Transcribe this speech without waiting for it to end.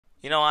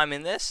You know I'm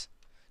in this?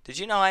 Did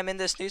you know I'm in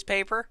this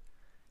newspaper?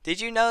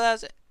 Did you know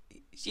that?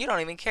 You don't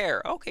even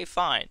care. Okay,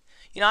 fine.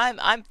 You know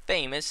I'm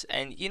famous,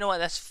 and you know what?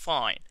 That's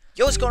fine.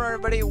 Yo, what's going on,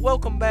 everybody?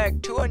 Welcome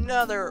back to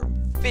another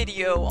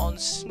video on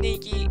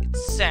Sneaky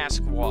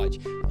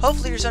Sasquatch.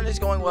 Hopefully your Sunday's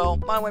going well.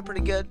 Mine went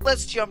pretty good.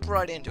 Let's jump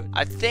right into it.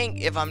 I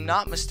think, if I'm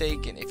not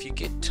mistaken, if you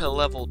get to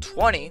level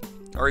 20,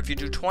 or if you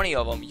do 20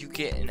 of them, you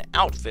get an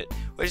outfit,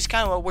 which is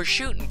kind of what we're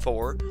shooting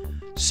for.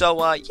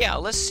 So, yeah,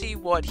 let's see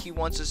what he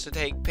wants us to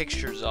take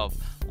pictures of.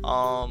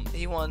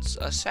 He wants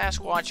a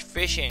Sasquatch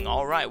fishing.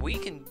 Alright, we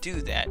can do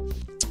that.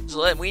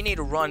 So we need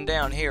to run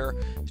down here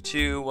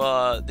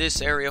to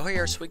this area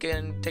here so we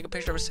can take a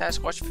picture of a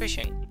Sasquatch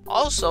fishing.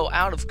 Also,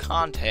 out of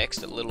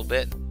context a little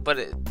bit, but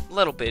a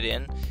little bit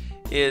in,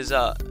 is,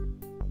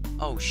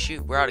 oh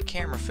shoot, we're out of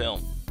camera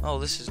film. Oh,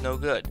 this is no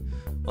good.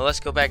 Well, let's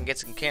go back and get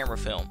some camera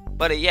film.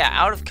 But yeah,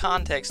 out of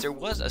context, there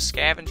was a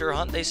scavenger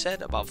hunt, they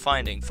said, about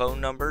finding phone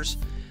numbers.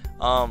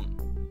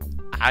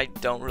 I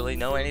don't really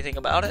know anything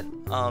about it.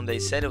 They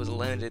said it was a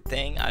limited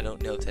thing. I don't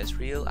know if that's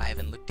real. I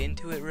haven't looked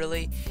into it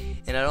really,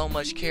 and I don't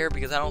much care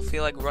because I don't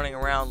feel like running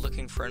around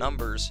looking for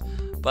numbers.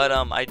 But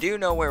I do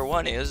know where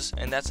one is,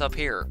 and that's up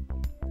here.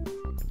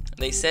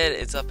 They said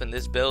it's up in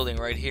this building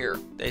right here.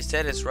 They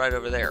said it's right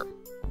over there.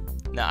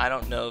 Now, I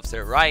don't know if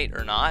they're right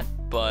or not,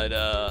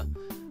 but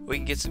we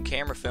can get some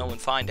camera film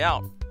and find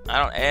out. I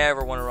don't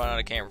ever want to run out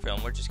of camera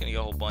film. We're just going to get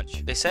a whole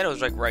bunch. They said it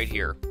was like right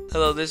here.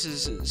 Hello, this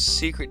is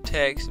secret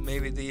text.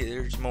 Maybe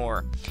there's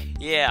more.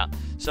 Yeah,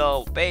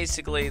 so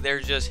basically they're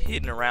just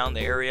hidden around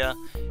the area.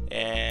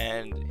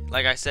 And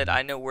like I said,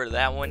 I know where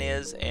that one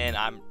is, and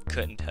I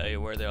couldn't tell you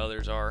where the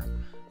others are.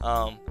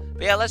 But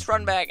yeah, let's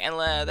run back, and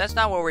that's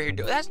not what we're here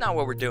doing. That's not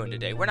what we're doing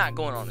today. We're not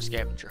going on a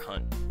scavenger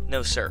hunt.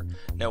 No, sir.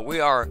 No, we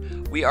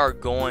are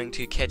going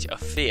to catch a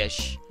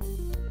fish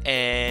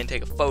and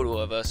take a photo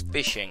of us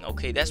fishing.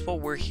 Okay, that's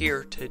what we're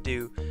here to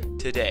do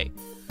today.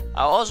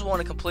 I also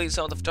want to complete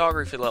some of the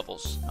photography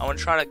levels. I want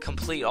to try to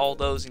complete all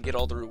those and get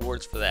all the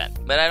rewards for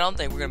that. But I don't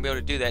think we're going to be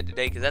able to do that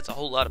today because that's a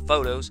whole lot of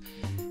photos.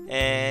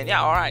 And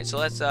yeah, alright, so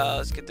let's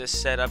get this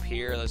set up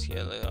here. Let's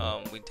get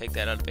we take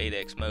that out of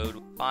 8x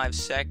mode. 5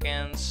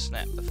 seconds,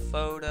 snap the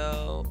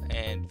photo,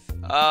 and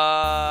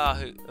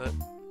alright,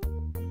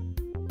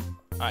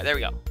 there we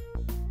go.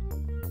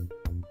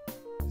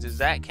 Does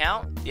that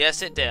count?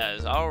 Yes, it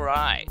does.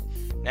 Alright.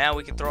 Now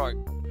we can throw it.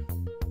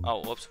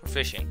 Oh, whoops, we're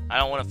fishing. I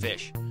don't want to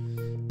fish.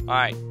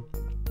 Alright.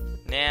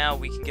 Now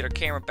we can get our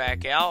camera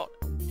back out.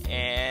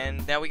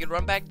 And now we can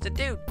run back to the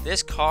dude.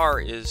 This car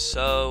is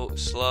so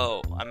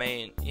slow. I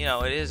mean, you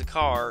know, it is a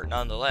car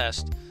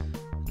nonetheless.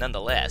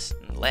 Nonetheless.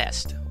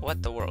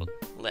 What the world?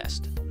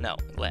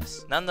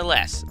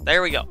 Nonetheless.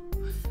 There we go.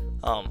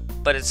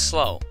 But it's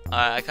slow.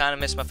 I kind of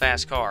miss my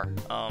fast car.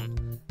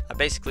 I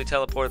basically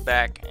teleported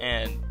back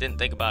and didn't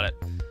think about it.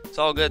 It's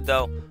all good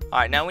though.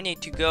 Alright, now we need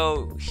to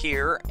go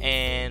here,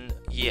 and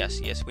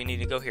yes, we need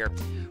to go here.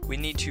 We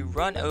need to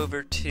run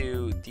over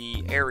to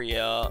the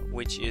area,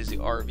 which is the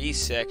RV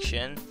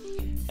section,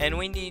 and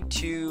we need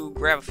to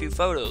grab a few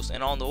photos.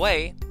 And on the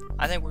way,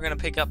 I think we're gonna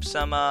pick up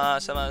some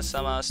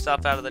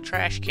stuff out of the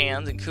trash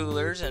cans and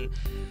coolers and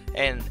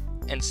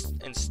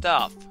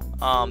stuff.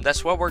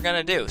 That's what we're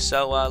gonna do.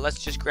 So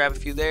let's just grab a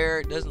few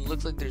there. It doesn't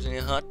look like there's any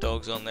hot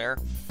dogs on there.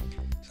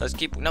 Let's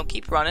keep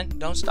running.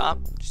 Don't stop.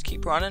 Just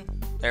keep running.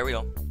 There we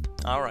go.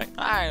 Alright.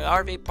 Alright,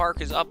 RV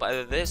park is up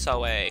this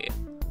way.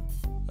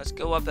 Let's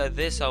go up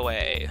this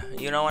way.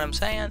 You know what I'm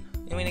saying?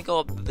 We need to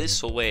go up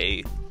this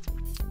way.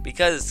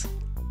 Because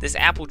this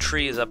apple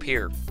tree is up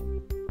here.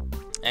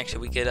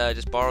 Actually, we could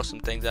just borrow some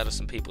things out of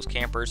some people's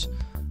campers.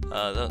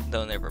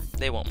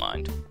 They won't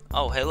mind.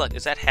 Oh, hey, look.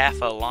 Is that half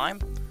a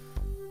lime?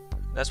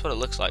 That's what it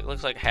looks like. It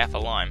looks like half a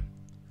lime.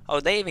 Oh,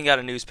 they even got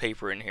a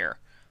newspaper in here.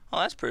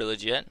 Oh, that's pretty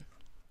legit.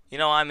 You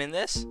know I'm in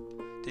this?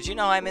 Did you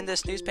know I'm in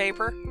this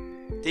newspaper?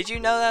 Did you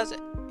know that?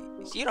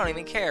 You don't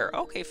even care.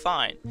 Okay,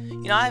 fine.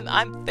 You know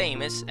I'm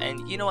famous,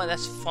 and you know what?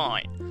 That's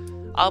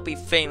fine. I'll be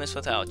famous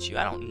without you.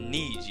 I don't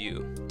need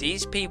you.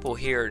 These people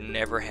here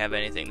never have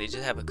anything. They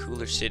just have a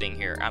cooler sitting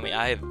here. I mean,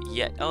 I have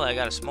yet. Oh, I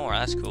got a s'more.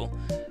 That's cool.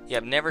 Yeah,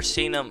 I've never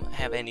seen them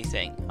have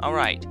anything. All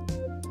right.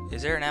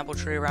 Is there an apple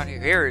tree around here?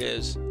 Here it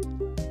is.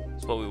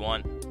 That's what we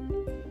want.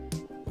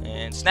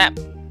 And snap.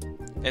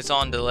 It's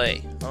on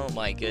delay. Oh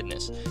my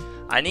goodness.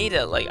 I need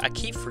to, I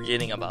keep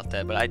forgetting about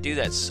that, but I do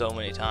that so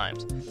many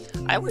times.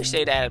 I wish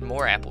they'd added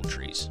more apple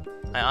trees.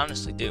 I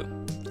honestly do.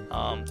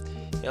 Yeah,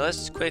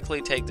 let's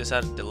quickly take this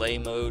out of delay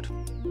mode.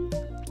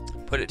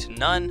 Put it to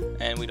none,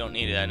 and we don't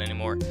need that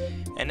anymore.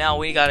 And now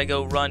we gotta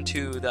go run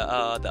to the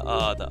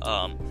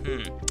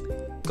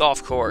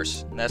golf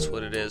course. That's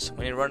what it is.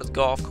 We need to run to the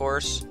golf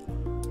course.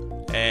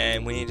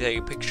 And we need to take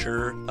a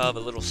picture of a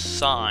little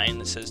sign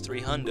that says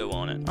 300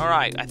 on it.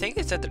 Alright, I think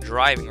it's at the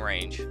driving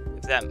range.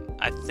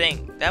 I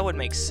think that would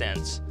make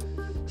sense.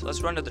 So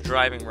let's run to the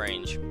driving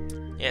range.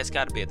 Yeah, it's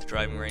got to be at the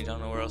driving range. I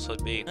don't know where else it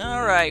would be.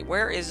 Alright,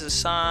 where is the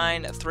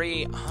sign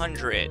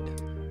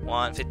 300?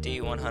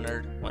 150,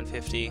 100,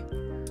 150,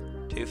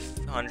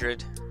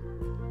 200,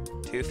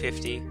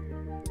 250,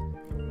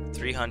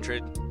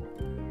 300,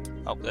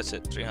 Oh, that's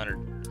it,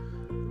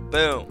 300.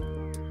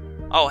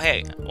 Boom. Oh,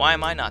 hey, why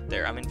am I not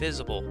there? I'm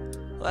invisible.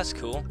 Well, that's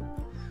cool.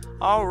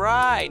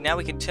 Alright, now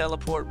we can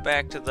teleport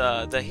back to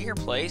the here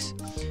place.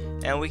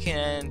 And we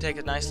can take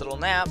a nice little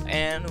nap,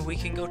 and we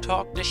can go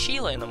talk to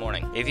Sheila in the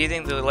morning. If you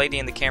think the lady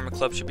in the camera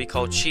club should be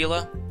called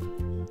Sheila,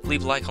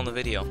 leave a like on the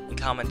video and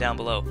comment down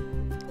below.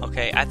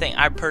 Okay,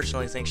 I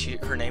personally think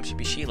her name should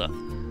be Sheila.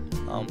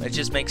 It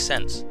just makes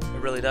sense. It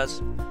really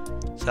does.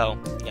 So,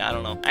 yeah, I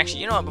don't know.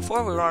 Actually, you know what?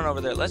 Before we run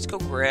over there, let's go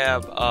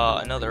grab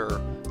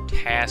another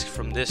task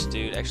from this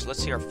dude. Actually,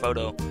 let's see our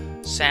photo.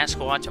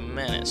 Sasquatch a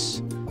menace.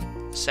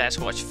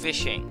 Sasquatch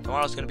fishing.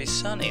 Tomorrow's gonna be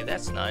sunny.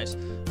 That's nice.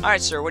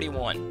 Alright, sir, what do you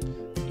want?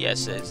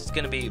 Yes, it's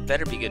gonna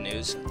better be good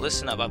news.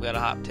 Listen up, I've got a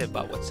hot tip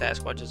about what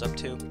Sasquatch is up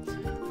to.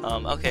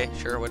 Okay,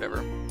 sure,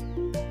 whatever.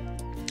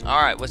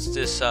 Alright, what's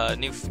this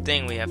new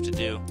thing we have to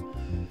do?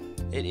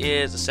 It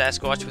is a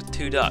Sasquatch with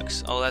 2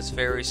 ducks. Oh, that's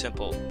very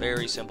simple.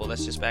 Very simple.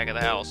 That's just back of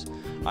the house.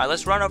 Alright,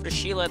 let's run over to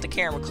Sheila at the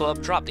camera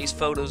club, drop these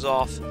photos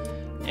off,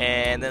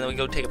 and then we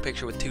go take a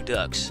picture with 2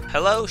 ducks.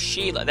 Hello,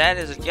 Sheila. That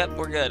is, yep,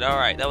 we're good.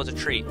 Alright, that was a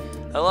treat.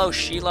 Hello,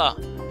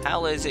 Sheila.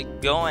 How is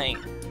it going?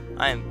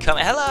 I am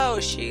coming.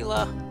 Hello,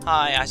 Sheila.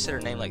 Hi, I said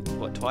her name like,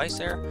 what, twice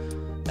there?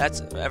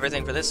 That's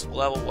everything for this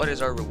level. What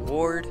is our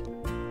reward?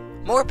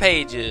 More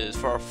pages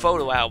for our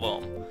photo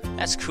album.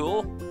 That's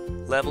cool.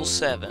 Level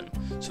 7.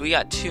 So we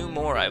got 2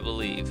 more, I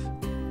believe.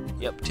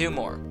 Yep, 2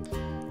 more.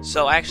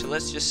 So actually,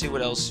 let's just see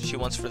what else she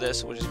wants for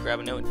this. We'll just grab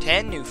a note.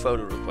 10 new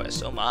photo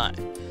requests. Oh my.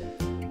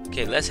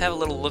 Okay, let's have a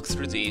little look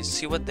through these,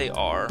 see what they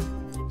are.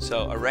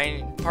 So,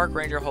 a park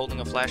ranger holding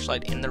a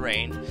flashlight in the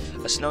rain,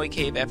 a snowy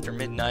cave after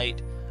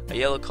midnight, a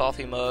yellow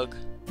coffee mug.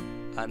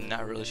 I'm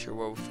not really sure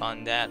where we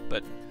found that,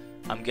 but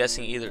I'm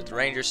guessing either at the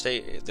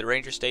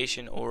ranger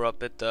station or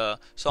up at the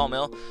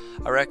sawmill.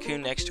 A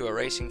raccoon next to a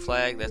racing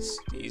flag. That's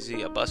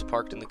easy. A bus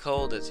parked in the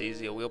cold. That's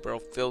easy. A wheelbarrow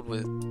filled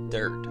with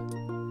dirt.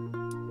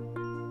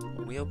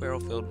 A wheelbarrow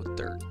filled with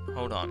dirt.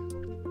 Hold on.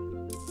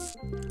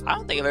 I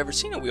don't think I've ever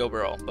seen a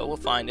wheelbarrow, but we'll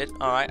find it.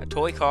 Alright, a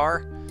toy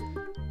car.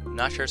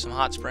 Not sure, some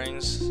hot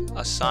springs.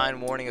 A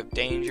sign warning of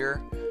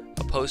danger.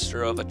 A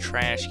poster of a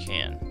trash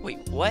can.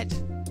 Wait, what?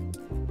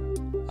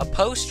 A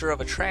poster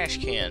of a trash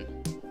can.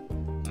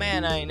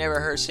 Man, I ain't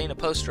never seen a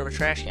poster of a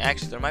trash can.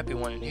 Actually, there might be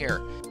one in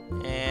here.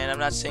 And I'm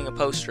not seeing a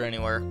poster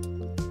anywhere.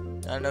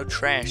 No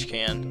trash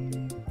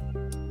can.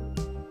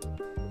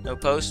 No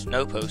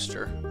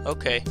poster.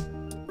 Okay.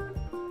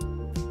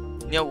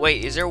 No,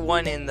 wait, is there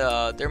one in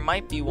the... There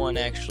might be one,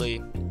 actually,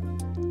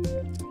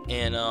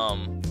 in,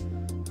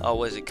 oh,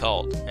 what is it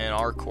called? In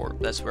our court.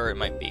 That's where it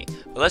might be.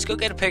 But let's go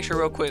get a picture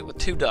real quick with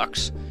 2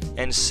 ducks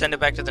and send it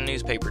back to the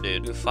newspaper,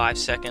 dude. Do 5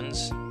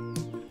 seconds.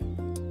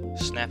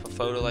 Snap a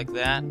photo like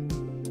that.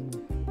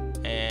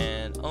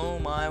 And, oh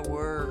my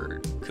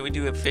word. Can we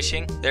do a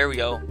fishing? There we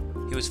go.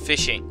 He was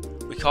fishing.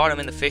 We caught him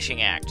in the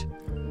fishing act.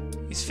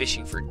 He's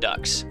fishing for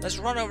ducks. Let's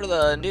run over to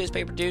the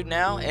newspaper dude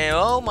now. And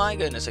oh my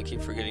goodness, I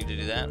keep forgetting to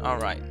do that.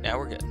 Alright, now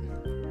we're good.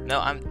 No,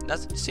 I'm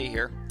nothing to see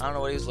here. I don't know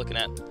what he was looking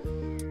at.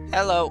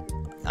 Hello,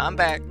 I'm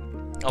back.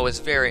 Oh, it's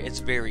very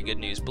good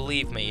news.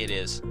 Believe me, it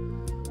is.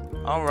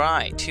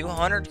 Alright,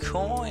 200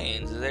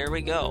 coins. There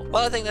we go.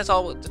 Well, I think that's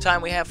all the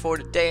time we have for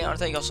today. I want to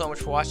thank you all so much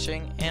for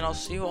watching, and I'll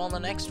see you all in the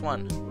next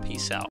one. Peace out.